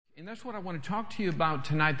And that's what I want to talk to you about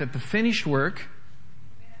tonight, that the finished work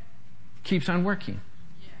keeps on working.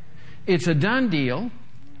 It's a done deal,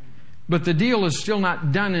 but the deal is still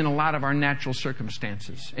not done in a lot of our natural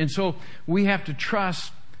circumstances. And so we have to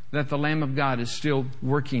trust that the Lamb of God is still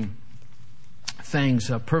working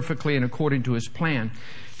things perfectly and according to His plan.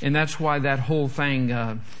 And that's why that whole thing,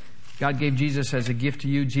 God gave Jesus as a gift to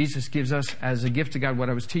you. Jesus gives us as a gift to God, what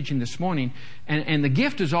I was teaching this morning. And the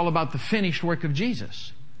gift is all about the finished work of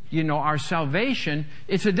Jesus. You know, our salvation,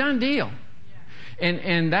 it's a done deal.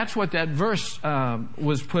 And that's what that verse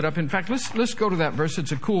was put up. In fact, let's go to that verse.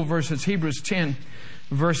 It's a cool verse. It's Hebrews 10,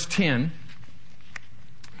 verse 10.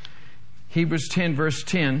 Hebrews 10, verse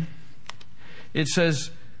 10. It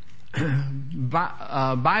says,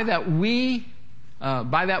 by that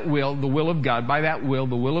will, the will of God, by that will,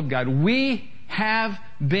 the will of God, we have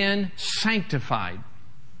been sanctified.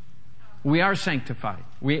 We are sanctified.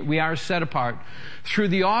 We are set apart through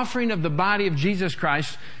the offering of the body of Jesus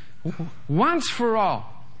Christ once for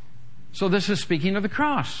all. So this is speaking of the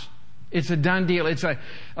cross. It's a done deal. It's a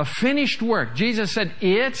finished work. Jesus said,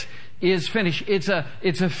 it is finished. It's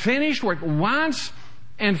a finished work once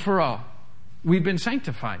and for all. We've been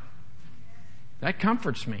sanctified. That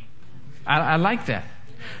comforts me. I like that.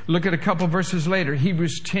 Look at a couple verses later.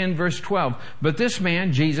 Hebrews 10, verse 12. But this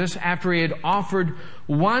man, Jesus, after He had offered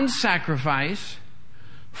one sacrifice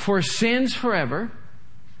for sins forever,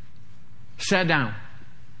 sat down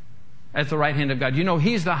at the right hand of God. You know,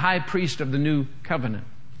 He's the high priest of the new covenant.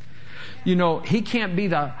 You know, He can't be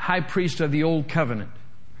the high priest of the old covenant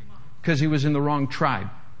because He was in the wrong tribe.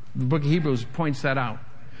 The book of Hebrews points that out.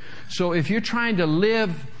 So if you're trying to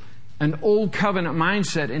live an old covenant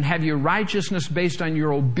mindset and have your righteousness based on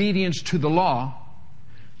your obedience to the law,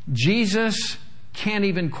 Jesus can't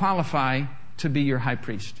even qualify to be your high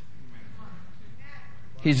priest.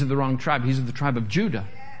 He's of the wrong tribe. He's of the tribe of Judah.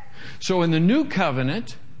 So in the new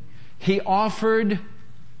covenant, He offered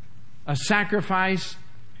a sacrifice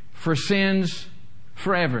for sins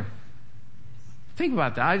forever. Think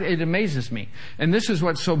about that. It amazes me. And this is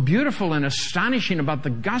what's so beautiful and astonishing about the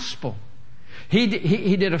gospel. He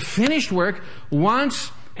did a finished work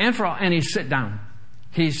once and for all, and He sit down.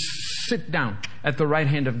 He sit down at the right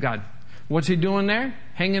hand of God. What's He doing there?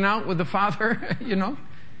 Hanging out with the Father, you know?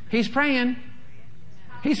 He's praying.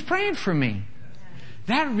 He's praying for me.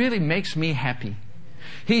 That really makes me happy.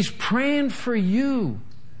 He's praying for you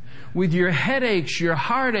with your headaches, your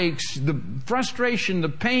heartaches, the frustration, the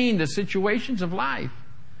pain, the situations of life,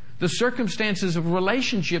 the circumstances of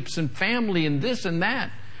relationships and family and this and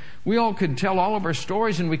that. We all could tell all of our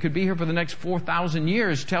stories, and we could be here for the next 4,000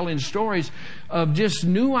 years telling stories of just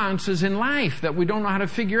nuances in life that we don't know how to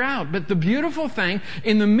figure out. But the beautiful thing,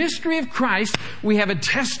 in the mystery of Christ, we have a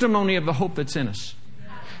testimony of the hope that's in us.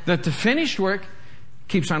 That the finished work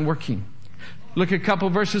keeps on working. Look at a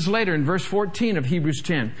couple verses later in verse 14 of Hebrews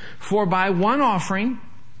 10. For by one offering,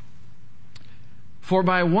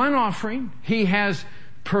 He has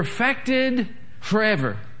perfected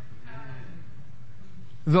forever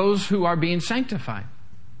those who are being sanctified.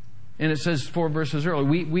 And it says 4 verses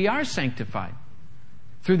earlier, we are sanctified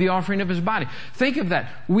through the offering of His body. Think of that.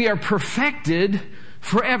 We are perfected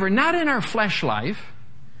forever, not in our flesh life,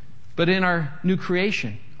 but in our new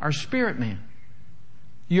creation, our spirit man.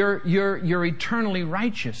 You're eternally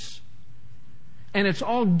righteous. And it's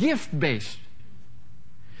all gift-based.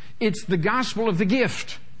 It's the gospel of the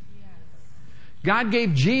gift. God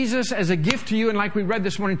gave Jesus as a gift to you, and like we read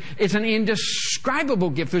this morning, it's an indescribable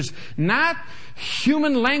gift. There's not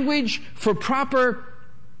human language for proper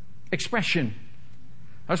expression.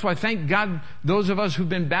 That's why, thank God, those of us who've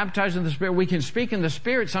been baptized in the Spirit, we can speak in the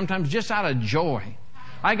Spirit sometimes just out of joy.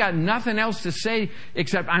 I got nothing else to say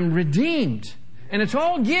except I'm redeemed. And it's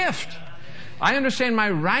all gift. I understand my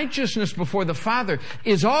righteousness before the Father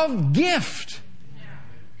is all gift.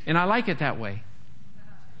 And I like it that way.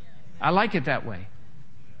 I like it that way.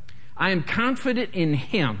 I am confident in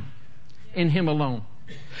Him alone.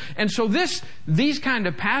 And so these kind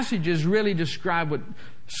of passages really describe what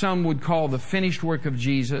some would call the finished work of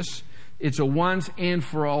Jesus. It's a once and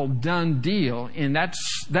for all done deal. And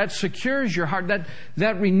that secures your heart.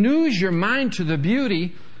 That renews your mind to the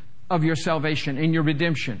beauty of your salvation and your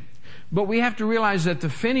redemption. But we have to realize that the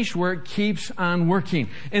finished work keeps on working.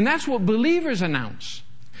 And that's what believers announce.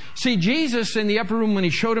 See, Jesus in the upper room, when He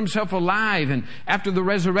showed Himself alive, and after the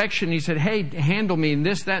resurrection, He said, hey, handle me, and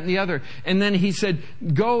this, that, and the other. And then He said,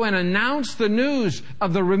 go and announce the news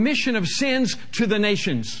of the remission of sins to the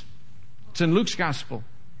nations. It's in Luke's Gospel.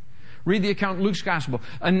 Read the account in Luke's Gospel.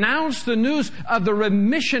 Announce the news of the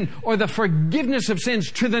remission or the forgiveness of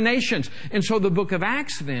sins to the nations. And so the book of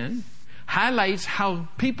Acts then highlights how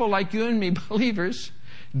people like you and me, believers,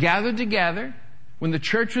 gathered together when the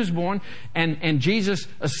church was born, and Jesus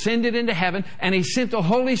ascended into heaven, and He sent the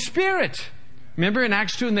Holy Spirit. Remember in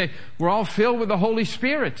Acts 2, and they were all filled with the Holy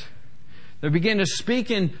Spirit. They began to speak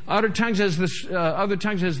in other tongues as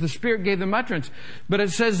the Spirit gave them utterance. But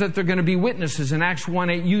it says that they're going to be witnesses in Acts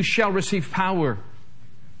 1:8. You shall receive power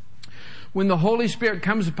when the Holy Spirit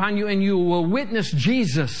comes upon you, and you will witness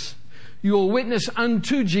Jesus. You will witness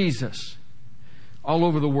unto Jesus all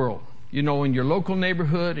over the world. You know, in your local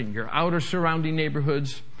neighborhood, in your outer surrounding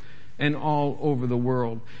neighborhoods, and all over the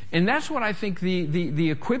world. And that's what I think the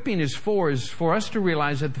equipping is for us to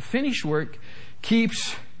realize that the finished work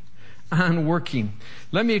keeps on working.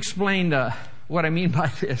 Let me explain what I mean by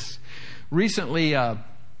this. Recently, I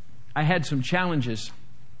had some challenges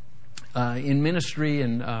in ministry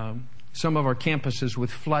and some of our campuses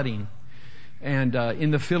with flooding. And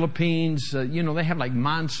in the Philippines, they have like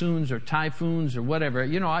monsoons or typhoons or whatever.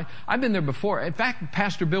 I've been there before. In fact,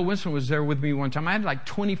 Pastor Bill Winston was there with me one time. I had like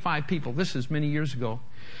 25 people. This is many years ago.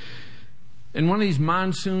 And one of these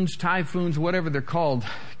monsoons, typhoons, whatever they're called,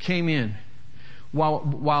 came in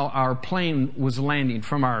while our plane was landing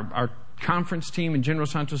from our conference team in General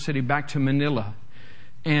Santos City back to Manila.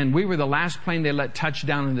 And we were the last plane they let touch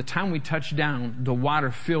down. And the time we touched down, the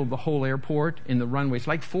water filled the whole airport in the runways,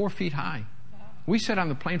 like 4 feet high. We sat on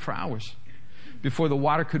the plane for hours before the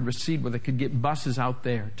water could recede, where they could get buses out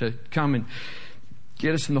there to come and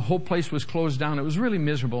get us. And the whole place was closed down. It was really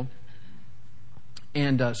miserable.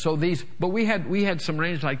 And but we had some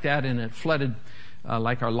rains like that, and it flooded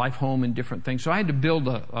like our life home and different things. So I had to build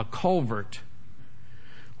a culvert,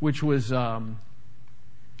 which was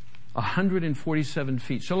 147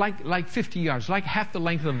 feet. So like 50 yards, like half the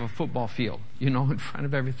length of a football field, in front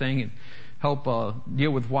of everything, and help deal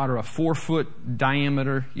with water, a 4-foot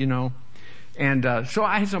diameter, And so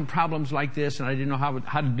I had some problems like this, and I didn't know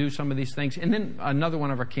how to do some of these things. And then another one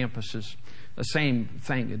of our campuses, the same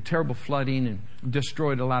thing, terrible flooding and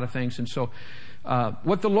destroyed a lot of things. And so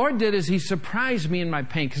what the Lord did is He surprised me in my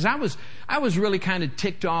pain, because I was really kind of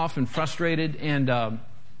ticked off and frustrated. And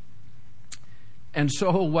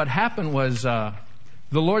so what happened was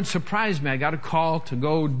the Lord surprised me. I got a call to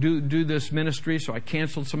go do this ministry, so I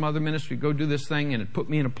canceled some other ministry, go do this thing, and it put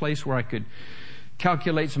me in a place where I could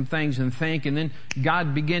calculate some things and think. And then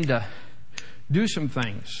God began to do some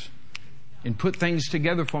things and put things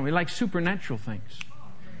together for me, like supernatural things.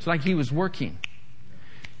 It's like He was working.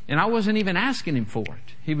 And I wasn't even asking Him for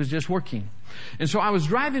it. He was just working. And so I was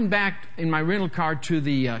driving back in my rental car to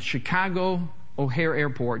the Chicago O'Hare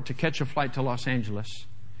Airport to catch a flight to Los Angeles.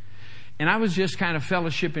 And I was just kind of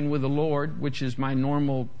fellowshipping with the Lord, which is my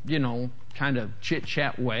normal, kind of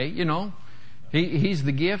chit-chat way, He's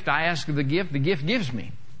the gift. I ask for the gift gives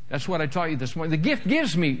me. That's what I taught you this morning. The gift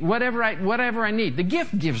gives me whatever I need. The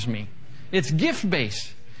gift gives me. It's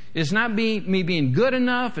gift-based. It's not me being good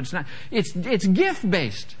enough. It's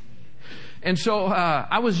gift-based. And so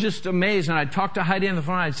I was just amazed, and I talked to Heidi on the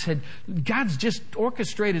phone. I said, God's just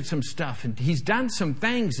orchestrated some stuff, and He's done some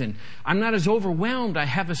things, and I'm not as overwhelmed. I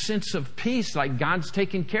have a sense of peace, like God's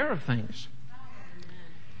taking care of things.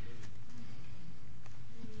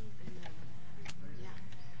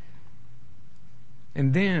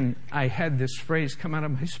 And then I had this phrase come out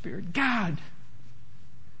of my spirit: God,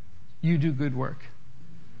 You do good work.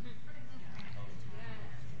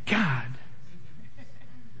 God,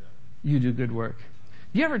 You do good work.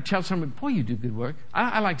 Do you ever tell somebody, boy, you do good work?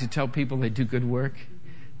 I like to tell people they do good work.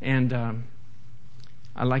 And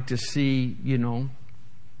I like to see,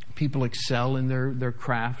 people excel in their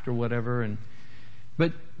craft or whatever.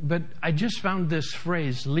 But I just found this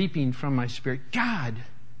phrase leaping from my spirit: God,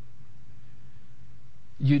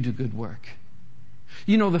 You do good work.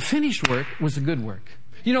 The finished work was a good work.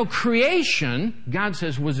 Creation, God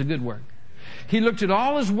says, was a good work. He looked at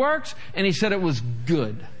all His works and He said it was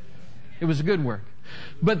good. It was a good work.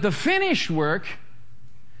 But the finished work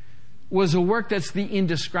was a work that's the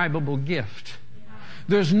indescribable gift.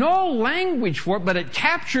 There's no language for it, but it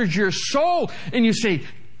captures your soul, and you say,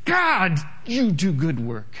 God, You do good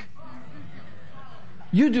work.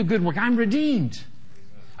 You do good work. I'm redeemed.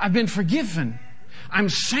 I've been forgiven. I'm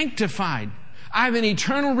sanctified. I have an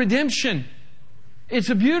eternal redemption. It's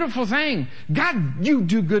a beautiful thing. God, You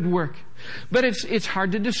do good work. But it's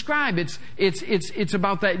hard to describe. It's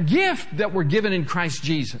about that gift that we're given in Christ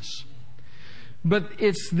Jesus. But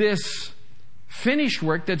it's this finished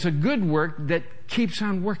work that's a good work that keeps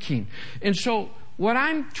on working. And so what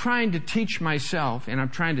I'm trying to teach myself, and I'm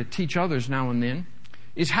trying to teach others now and then,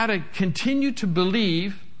 is how to continue to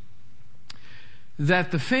believe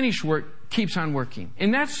that the finished work keeps on working.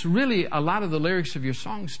 And that's really a lot of the lyrics of your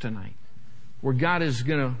songs tonight. where God is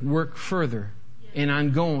going to work further and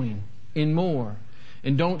ongoing and more.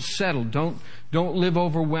 And don't settle. Don't live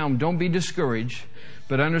overwhelmed. Don't be discouraged.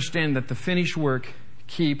 But understand that the finished work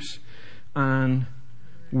keeps on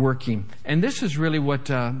working. And this is really what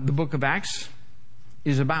the book of Acts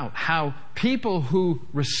is about. How people who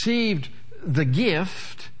received the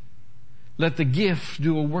gift, let the gift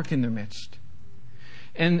do a work in their midst.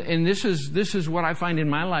 And this is what I find in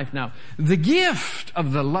my life now. The gift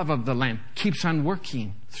of the love of the Lamb keeps on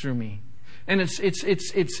working through me. And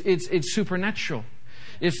it's supernatural.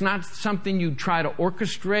 It's not something you try to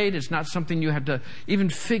orchestrate. It's not something you have to even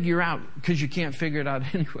figure out, because you can't figure it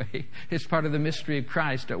out anyway. It's part of the mystery of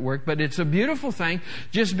Christ at work. But it's a beautiful thing,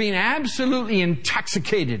 just being absolutely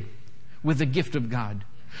intoxicated with the gift of God,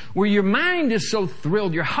 where your mind is so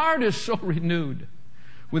thrilled, your heart is so renewed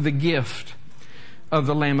with the gift of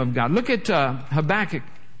the Lamb of God. Look at Habakkuk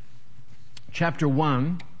chapter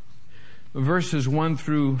 1, verses 1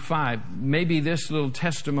 through 5. Maybe this little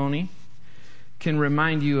testimony can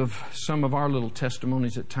remind you of some of our little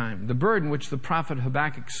testimonies at times. The burden which the prophet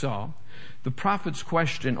Habakkuk saw, the prophet's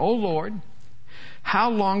question, "O Lord, how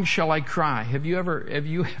long shall I cry?" Have you ever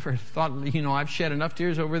thought, I've shed enough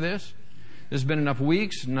tears over this? There's been enough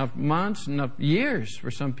weeks, enough months, enough years for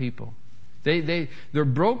some people. They're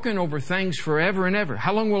broken over things forever and ever.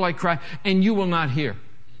 How long will I cry? And you will not hear.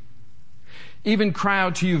 Even cry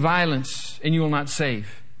out to you violence, and you will not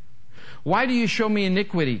save. Why do you show me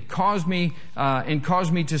iniquity? Cause me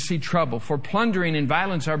to see trouble. For plundering and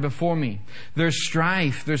violence are before me. There's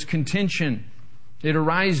strife, there's contention. It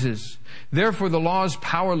arises. Therefore the law is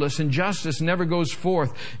powerless, and justice never goes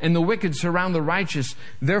forth, and the wicked surround the righteous.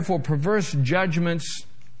 Therefore perverse judgments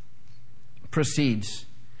proceeds.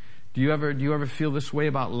 Do you ever feel this way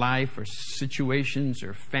about life or situations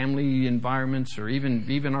or family environments or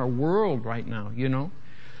even our world right now,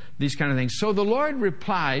 These kind of things. So the Lord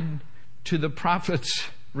replied to the prophet's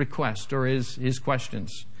request or his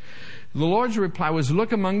questions. The Lord's reply was,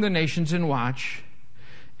 "Look among the nations and watch,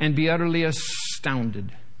 and be utterly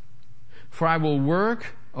astounded. For I will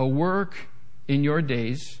work a work in your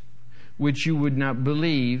days, which you would not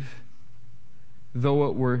believe, though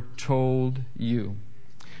it were told you."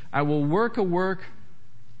 I will work a work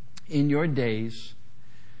in your days,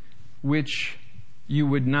 which you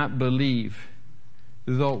would not believe,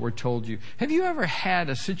 though it were told you. Have you ever had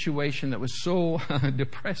a situation that was so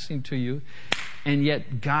depressing to you, and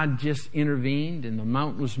yet God just intervened, and the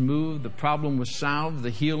mountain was moved, the problem was solved, the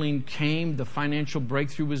healing came, the financial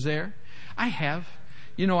breakthrough was there? I have.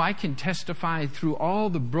 I can testify through all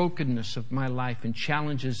the brokenness of my life and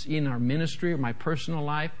challenges in our ministry or my personal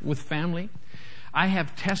life with family. I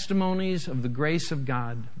have testimonies of the grace of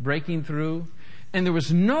God breaking through, and there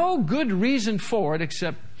was no good reason for it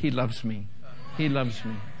except He loves me. He loves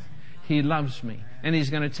me. He loves me. And He's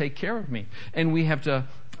going to take care of me. And we have to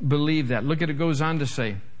believe that. Look at it goes on to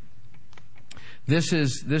say, this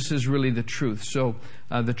is really the truth. So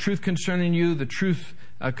the truth concerning you, the truth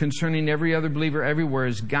concerning every other believer everywhere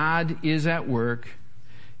is God is at work,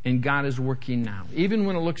 and God is working now. Even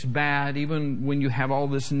when it looks bad, even when you have all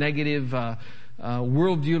this negative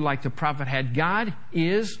worldview like the prophet had, God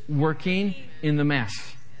is working in the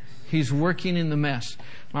mess. He's working in the mess.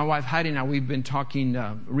 My wife Heidi and I, we've been talking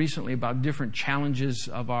recently about different challenges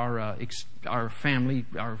of our family,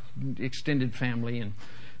 our extended family. And,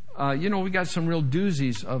 we got some real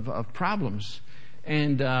doozies of problems.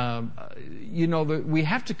 And, we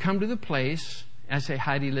have to come to the place and say,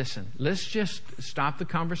 Heidi, listen, let's just stop the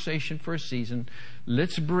conversation for a season.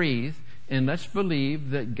 Let's breathe, and let's believe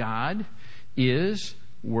that God is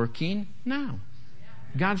working now.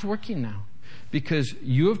 God's working now. Because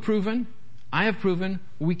you have proven, I have proven,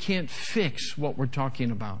 we can't fix what we're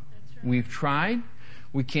talking about. Right. We've tried.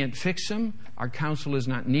 We can't fix them. Our counsel is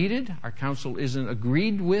not needed. Our counsel isn't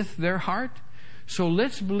agreed with their heart. So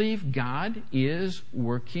let's believe God is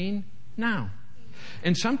working now.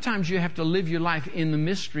 And sometimes you have to live your life in the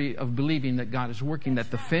mystery of believing that God is working,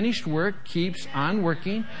 that the finished work keeps on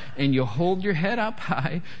working, and you hold your head up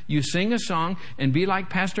high, you sing a song, and be like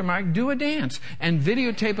Pastor Mark, do a dance, and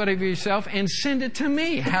videotape it of yourself and send it to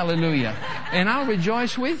me. Hallelujah. And I'll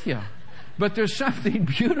rejoice with you. But there's something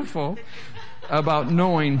beautiful about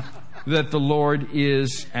knowing that the Lord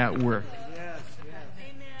is at work.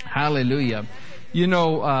 Hallelujah.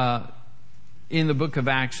 In the book of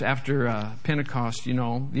Acts, after Pentecost,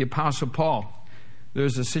 the Apostle Paul,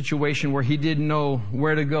 there's a situation where he didn't know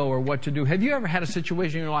where to go or what to do. Have you ever had a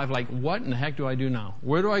situation in your life like, what in the heck do I do now?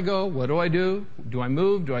 Where do I go? What do I do? Do I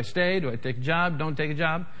move? Do I stay? Do I take a job? Don't take a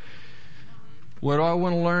job? What do I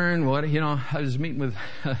want to learn? I was meeting with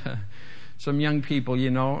some young people,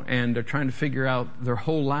 and they're trying to figure out their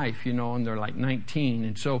whole life, and they're like 19.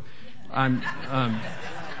 And so I'm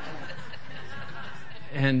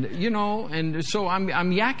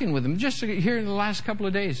yakking with them just here in the last couple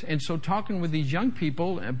of days. And so talking with these young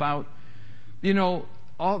people about,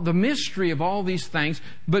 all the mystery of all these things.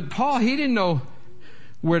 But Paul, he didn't know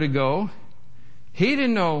where to go. He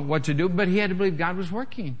didn't know what to do, but he had to believe God was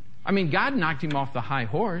working. I mean, God knocked him off the high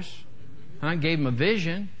horse. Gave him a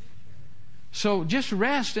vision. So just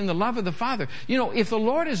rest in the love of the Father. If the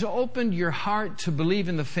Lord has opened your heart to believe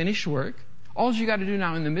in the finished work, all you got to do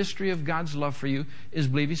now in the mystery of God's love for you is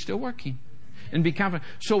believe He's still working. And be confident.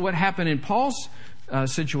 So what happened in Paul's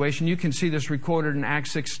situation, you can see this recorded in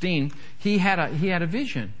Acts 16. He had a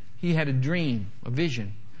vision. He had a dream, a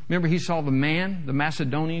vision. Remember, he saw the man, the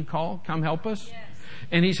Macedonian call, come help us? Yes.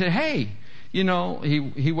 And he said, hey,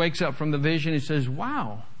 he wakes up from the vision. He says,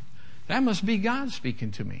 wow, that must be God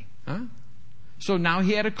speaking to me. Huh? So now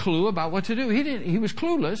he had a clue about what to do. He was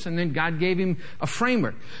clueless, and then God gave him a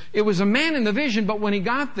framework. It was a man in the vision, but when he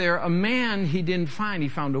got there, a man he didn't find. He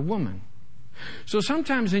found a woman. So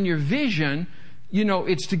sometimes in your vision,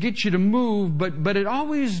 it's to get you to move, but it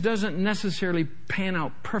always doesn't necessarily pan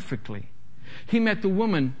out perfectly. He met the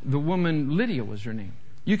woman Lydia was her name.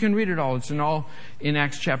 You can read it all. It's all in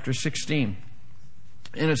Acts chapter 16.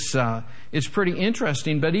 And it's pretty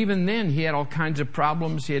interesting, but even then he had all kinds of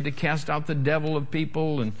problems. He had to cast out the devil of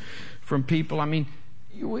people and from people. I mean,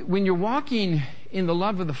 when you're walking in the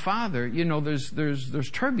love of the Father,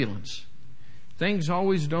 there's turbulence. Things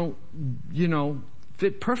always don't,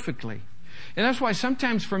 fit perfectly. And that's why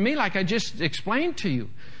sometimes for me, like I just explained to you,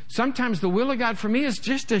 sometimes the will of God for me is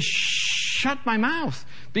just to shut my mouth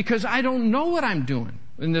because I don't know what I'm doing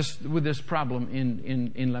with this problem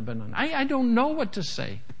in Lebanon. I don't know what to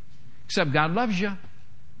say, except God loves you.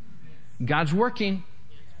 God's working.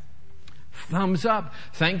 Thumbs up.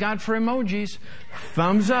 Thank God for emojis.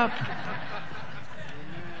 Thumbs up.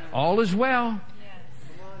 All is well.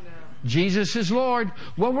 Jesus is Lord.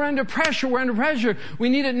 Well, we're under pressure. We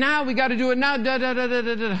need it now. We got to do it now.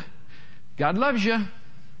 God loves you.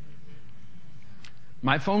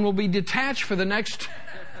 My phone will be detached for the next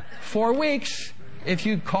 4 weeks. If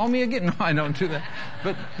you call me again. No, I don't do that.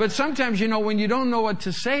 But sometimes, when you don't know what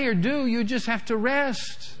to say or do, you just have to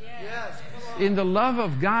rest in the love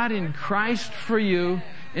of God in Christ for you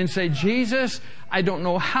and say, Jesus, I don't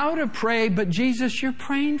know how to pray, but Jesus, you're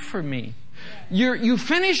praying for me. You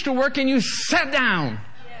finished the work and you sat down.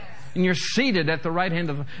 And you're seated at the right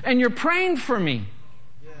hand and you're praying for me.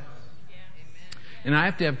 And I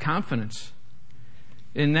have to have confidence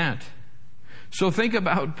in that. So think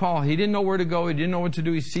about Paul. He didn't know where to go. He didn't know what to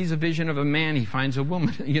do. He sees a vision of a man. He finds a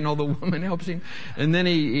woman. The woman helps him. And then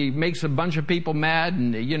he makes a bunch of people mad.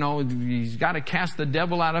 And, he's got to cast the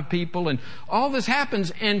devil out of people. And all this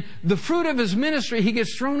happens. And the fruit of his ministry, he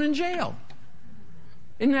gets thrown in jail.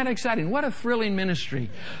 Isn't that exciting? What a thrilling ministry.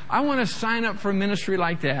 I want to sign up for a ministry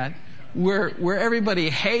like that where everybody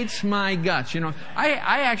hates my guts. I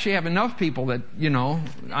actually have enough people that,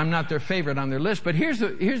 I'm not their favorite on their list. But here's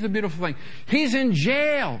the beautiful thing. He's in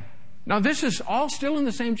jail. Now this is all still in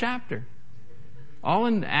the same chapter. All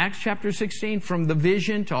in Acts chapter 16, from the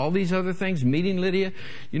vision to all these other things, meeting Lydia,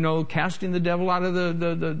 casting the devil out of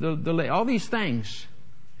the lake, all these things.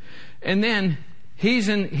 And then he's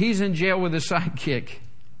in jail with a sidekick.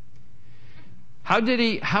 How did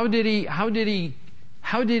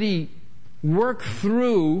he work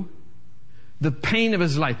through the pain of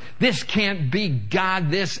his life? This can't be God,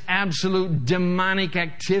 this absolute demonic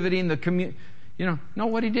activity in the community. Know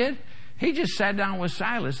what he did? He just sat down with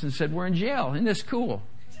Silas and said, we're in jail. Isn't this cool?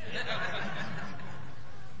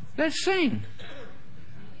 Let's sing.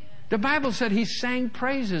 The Bible said he sang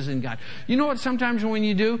praises in God. You know what sometimes when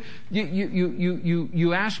you do?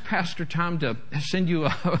 You ask Pastor Tom to send you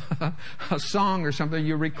a song or something.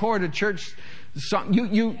 You record a church song.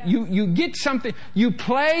 You get something. You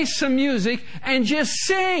play some music and just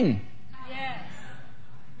sing. Yes.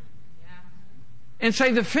 And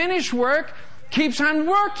say, the finished work keeps on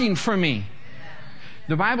working for me.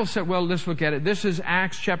 The Bible said, well, let's look at it. This is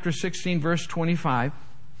Acts chapter 16, verse 25.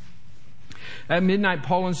 At midnight,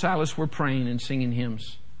 Paul and Silas were praying and singing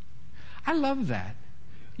hymns. I love that.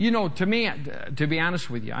 To me, to be honest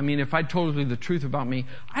with you, if I told you the truth about me,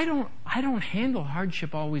 I don't handle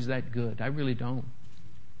hardship always that good. I really don't.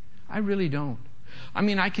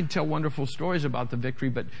 I can tell wonderful stories about the victory,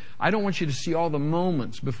 but I don't want you to see all the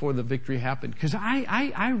moments before the victory happened, because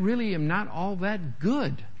I really am not all that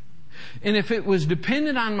good. And if it was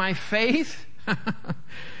dependent on my faith,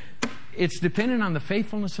 it's dependent on the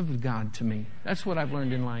faithfulness of God to me. That's what I've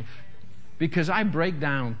learned in life. Because I break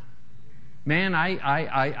down. Man,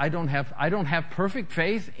 I don't have perfect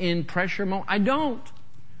faith in pressure moments. I don't.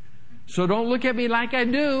 So don't look at me like I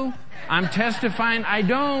do. I'm testifying I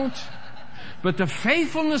don't. But the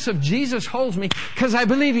faithfulness of Jesus holds me because I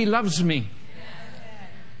believe He loves me.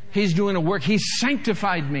 He's doing a work. He's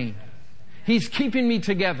sanctified me. He's keeping me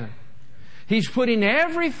together. He's putting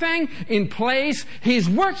everything in place. He's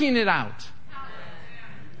working it out.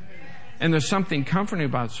 And there's something comforting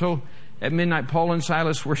about it. So at midnight, Paul and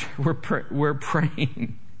Silas were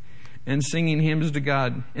praying and singing hymns to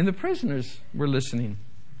God. And the prisoners were listening.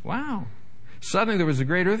 Wow. Suddenly there was a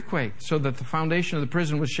great earthquake, so that the foundation of the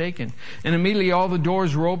prison was shaken. And immediately all the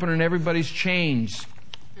doors were open and everybody's chains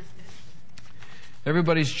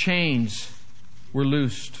were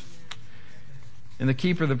loosed. And the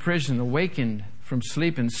keeper of the prison awakened from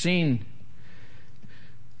sleep and seeing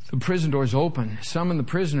the prison doors open, summoned the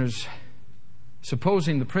prisoners,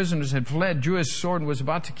 supposing the prisoners had fled, drew his sword and was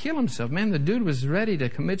about to kill himself. Man, the dude was ready to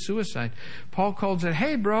commit suicide. Paul called and said,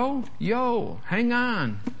 "Hey, bro, yo, hang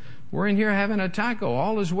on. We're in here having a taco.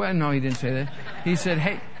 All is well." No, he didn't say that. He said,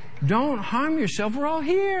 "Hey, don't harm yourself. We're all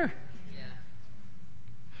here."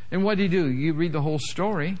 And what did he do? You read the whole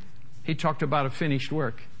story. He talked about a finished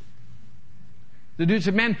work. The dude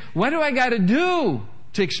said, "Man, what do I got to do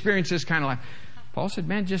to experience this kind of life?" Paul said,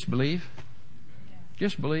 "Man, just believe.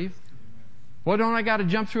 Just believe. Well, don't I got to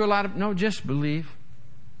jump through a lot of..." No, just believe.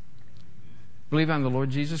 Believe on the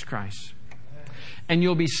Lord Jesus Christ. And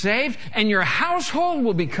you'll be saved, and your household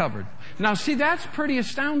will be covered. Now, see, that's pretty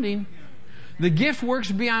astounding. The gift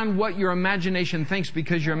works beyond what your imagination thinks,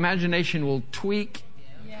 because your imagination will tweak.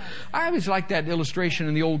 I always like that illustration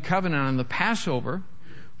in the Old Covenant on the Passover,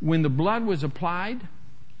 when the blood was applied,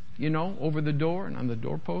 over the door and on the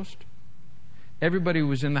doorpost. Everybody who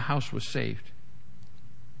was in the house was saved.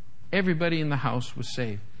 Everybody in the house was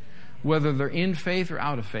saved, whether they're in faith or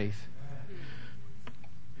out of faith.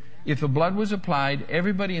 If the blood was applied,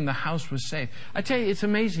 everybody in the house was saved. I tell you, it's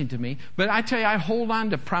amazing to me. But I tell you, I hold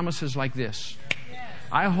on to promises like this.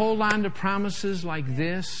 I hold on to promises like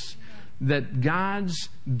this, that God's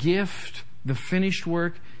gift, the finished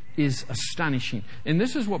work, is astonishing. And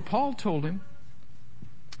this is what Paul told him.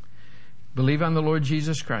 Believe on the Lord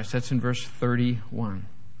Jesus Christ. That's in verse 31.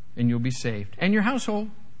 And you'll be saved. And your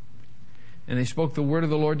household. And they spoke the word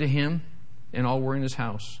of the Lord to him, and all were in his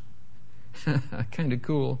house. Kind of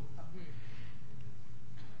cool.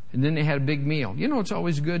 And then they had a big meal. It's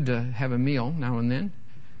always good to have a meal now and then.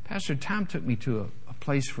 Pastor Tom took me to a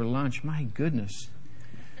place for lunch. My goodness.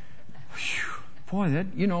 Whew. Boy, that,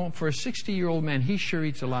 for a 60-year-old man, he sure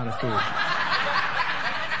eats a lot of food.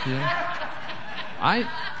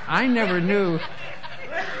 I never knew.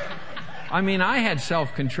 I had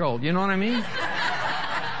self-control. You know what I mean?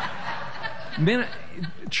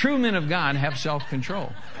 True men of God have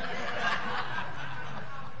self-control.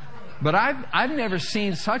 But I've never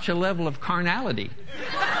seen such a level of carnality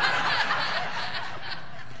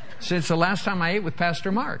since the last time I ate with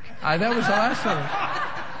Pastor Mark. That was the last time.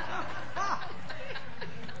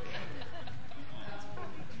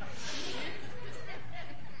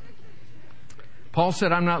 Paul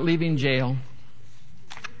said, "I'm not leaving jail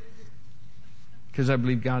because I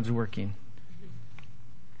believe God's working."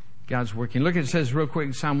 God's working. Look, it says real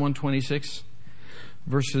quick, Psalm 126,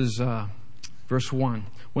 verse 1.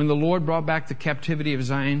 "When the Lord brought back the captivity of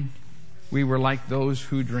Zion, we were like those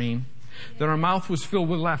who dream. Then our mouth was filled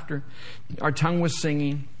with laughter. Our tongue was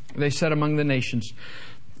singing. They said among the nations,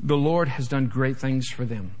 the Lord has done great things for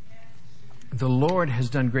them." The Lord has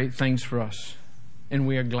done great things for us, and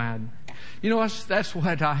we are glad. That's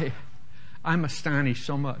what I'm astonished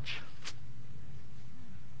so much.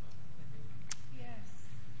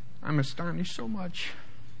 I'm astonished so much.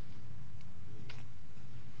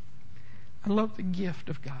 I love the gift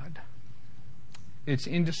of God. It's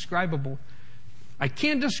indescribable. I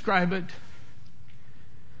can't describe it,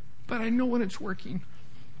 but I know when it's working.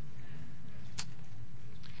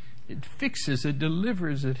 It fixes, it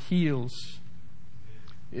delivers, it heals.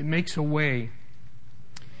 It makes a way.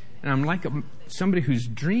 And I'm like somebody who's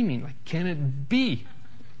dreaming, like, can it be?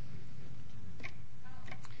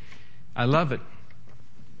 I love it.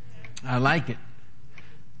 I like it.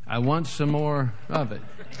 I want some more of it.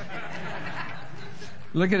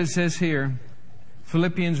 Look at it says here,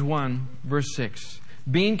 Philippians 1, verse 6.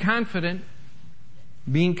 Being confident.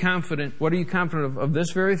 What are you confident of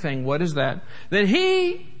this very thing? What is that? That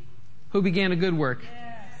he who began a good work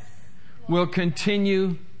will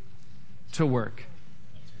continue to work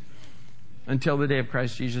until the day of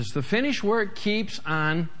Christ Jesus. The finished work keeps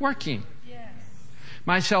on working.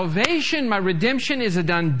 My salvation, my redemption is a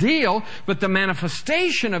done deal, but the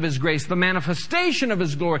manifestation of His grace, the manifestation of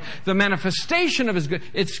His glory, the manifestation of His good,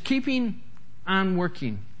 it's keeping on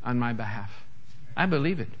working on my behalf. I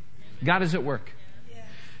believe it. God is at work.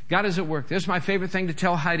 God is at work. This is my favorite thing to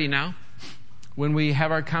tell Heidi now when we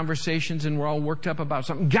have our conversations and we're all worked up about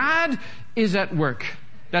something. God is at work.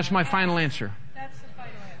 That's my final answer. That's the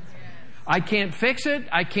final answer. I can't fix it.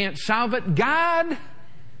 I can't solve it. God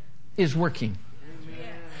is working.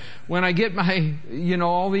 When I get my,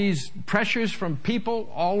 all these pressures from people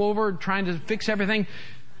all over trying to fix everything,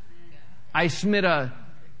 I send a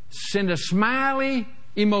smiley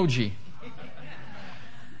emoji,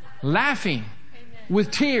 laughing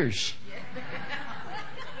with tears.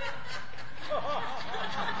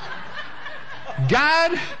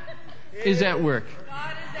 God is at work.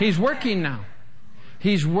 He's working now.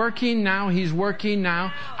 He's working now. He's working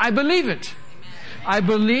now. I believe it. I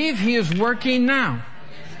believe He is working now.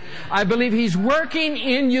 I believe He's working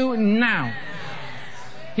in you now.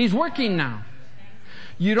 He's working now.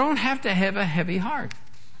 You don't have to have a heavy heart.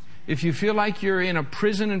 If you feel like you're in a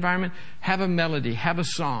prison environment, have a melody, have a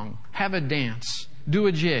song, have a dance, do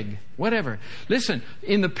a jig, whatever. Listen,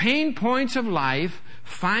 in the pain points of life,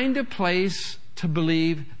 find a place to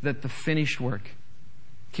believe that the finished work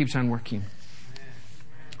keeps on working.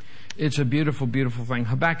 It's a beautiful, beautiful thing.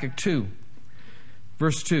 Habakkuk 2,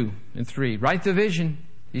 verse 2 and 3. Write the vision,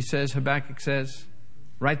 he says, Habakkuk says.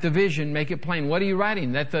 Write the vision, make it plain. What are you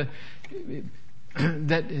writing? That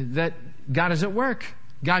God is at work.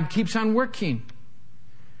 God keeps on working.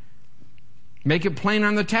 Make it plain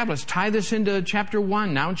on the tablets. Tie this into chapter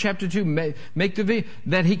 1. Now in chapter 2, make the vision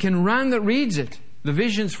that he can run that reads it. The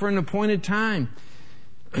vision's for an appointed time.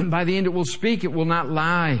 By the end it will speak. It will not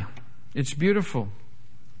lie. It's beautiful.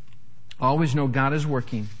 Always know God is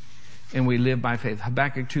working, and we live by faith.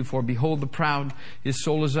 Habakkuk 2:4. Behold the proud, his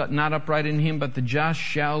soul is not upright in him, but the just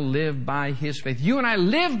shall live by his faith. You and I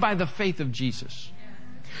live by the faith of Jesus.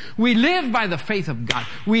 We live by the faith of God.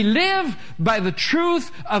 We live by the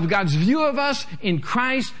truth of God's view of us in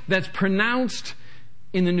Christ that's pronounced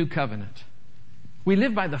in the new covenant. We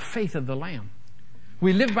live by the faith of the Lamb.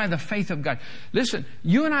 We live by the faith of God. Listen,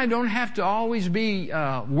 you and I don't have to always be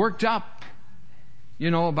worked up,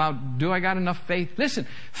 about, do I got enough faith? Listen,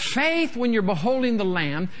 faith when you're beholding the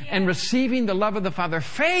Lamb and receiving the love of the Father,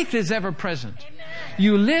 faith is ever present. Amen.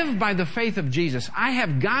 You live by the faith of Jesus. I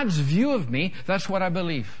have God's view of me. That's what I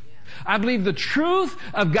believe. I believe the truth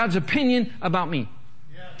of God's opinion about me.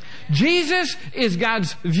 Jesus is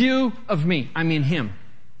God's view of me. I mean Him.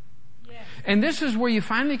 And this is where you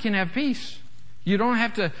finally can have peace. You don't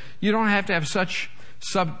have to have such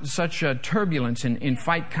turbulence and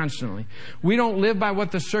fight constantly. We don't live by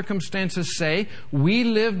what the circumstances say. We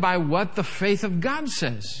live by what the faith of God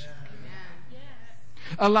says.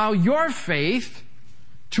 Allow your faith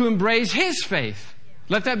to embrace His faith.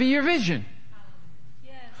 Let that be your vision.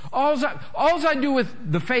 All I do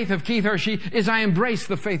with the faith of Keith Hershey is I embrace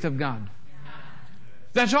the faith of God.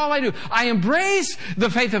 That's all I do. I embrace the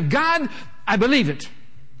faith of God. I believe it.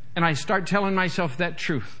 And I start telling myself that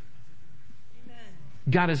truth.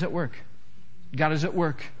 God is at work. God is at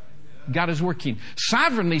work. God is working.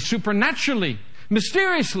 Sovereignly, supernaturally,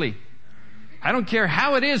 mysteriously. I don't care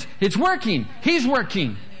how it is. It's working. He's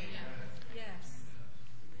working.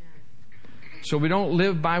 So we don't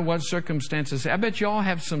live by what circumstances. I bet you all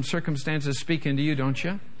have some circumstances speaking to you, don't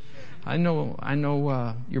you? I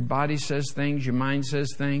know your body says things, your mind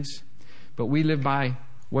says things. But we live by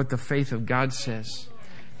what the faith of God says.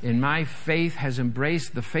 And my faith has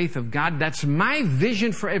embraced the faith of God. That's my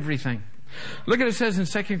vision for everything. Look at it says in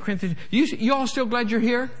 2 Corinthians. You all still glad you're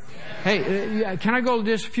here? Hey, can I go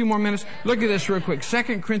just a few more minutes? Look at this real quick.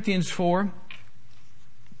 2 Corinthians 4.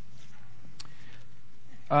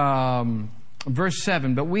 Verse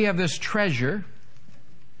 7. But we have this treasure.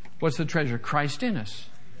 What's the treasure? Christ in us.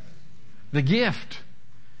 The gift.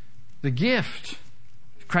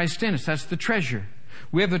 Christ in us. That's the treasure.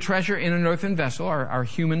 We have the treasure in an earthen vessel, our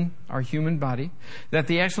human body, that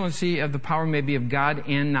the excellency of the power may be of God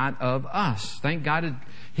and not of us. Thank God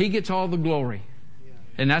He gets all the glory.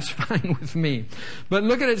 And that's fine with me. But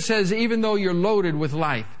look at it, says, even though you're loaded with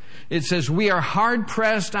life, it says, we are hard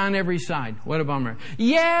pressed on every side. What a bummer.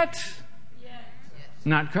 Yet,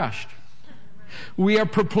 not crushed. We are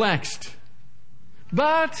perplexed,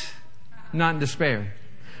 but not in despair.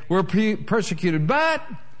 We're persecuted, but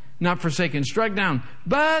not forsaken, struck down,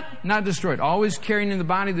 but not destroyed. Always carrying in the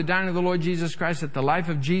body the dying of the Lord Jesus Christ, that the life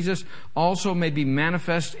of Jesus also may be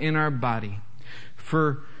manifest in our body.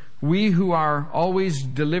 For we who are always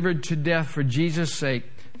delivered to death for Jesus' sake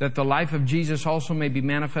that the life of Jesus also may be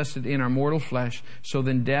manifested in our mortal flesh. So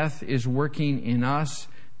then death is working in us,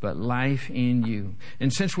 but life in you.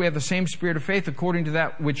 And since we have the same spirit of faith, according to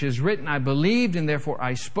that which is written, I believed, and therefore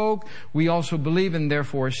I spoke. We also believe, and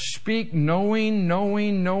therefore speak, knowing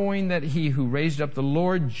that He who raised up the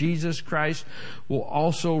Lord Jesus Christ will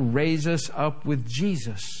also raise us up with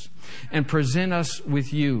Jesus and present us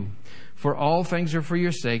with you. For all things are for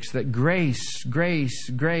your sakes, that grace,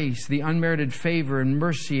 the unmerited favor and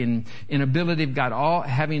mercy and ability of God, all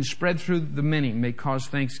having spread through the many, may cause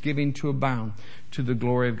thanksgiving to abound to the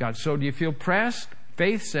glory of God. So do you feel pressed?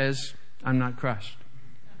 Faith says, I'm not crushed.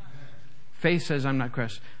 Faith says, I'm not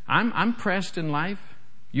crushed. I'm pressed in life.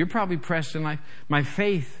 You're probably pressed in life. My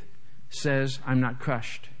faith says, I'm not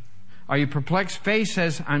crushed. Are you perplexed? Faith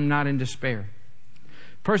says, I'm not in despair.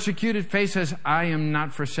 Persecuted, faith says, I am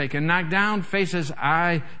not forsaken. Knocked down, faith says,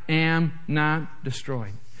 I am not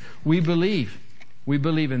destroyed. We believe,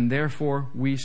 and therefore we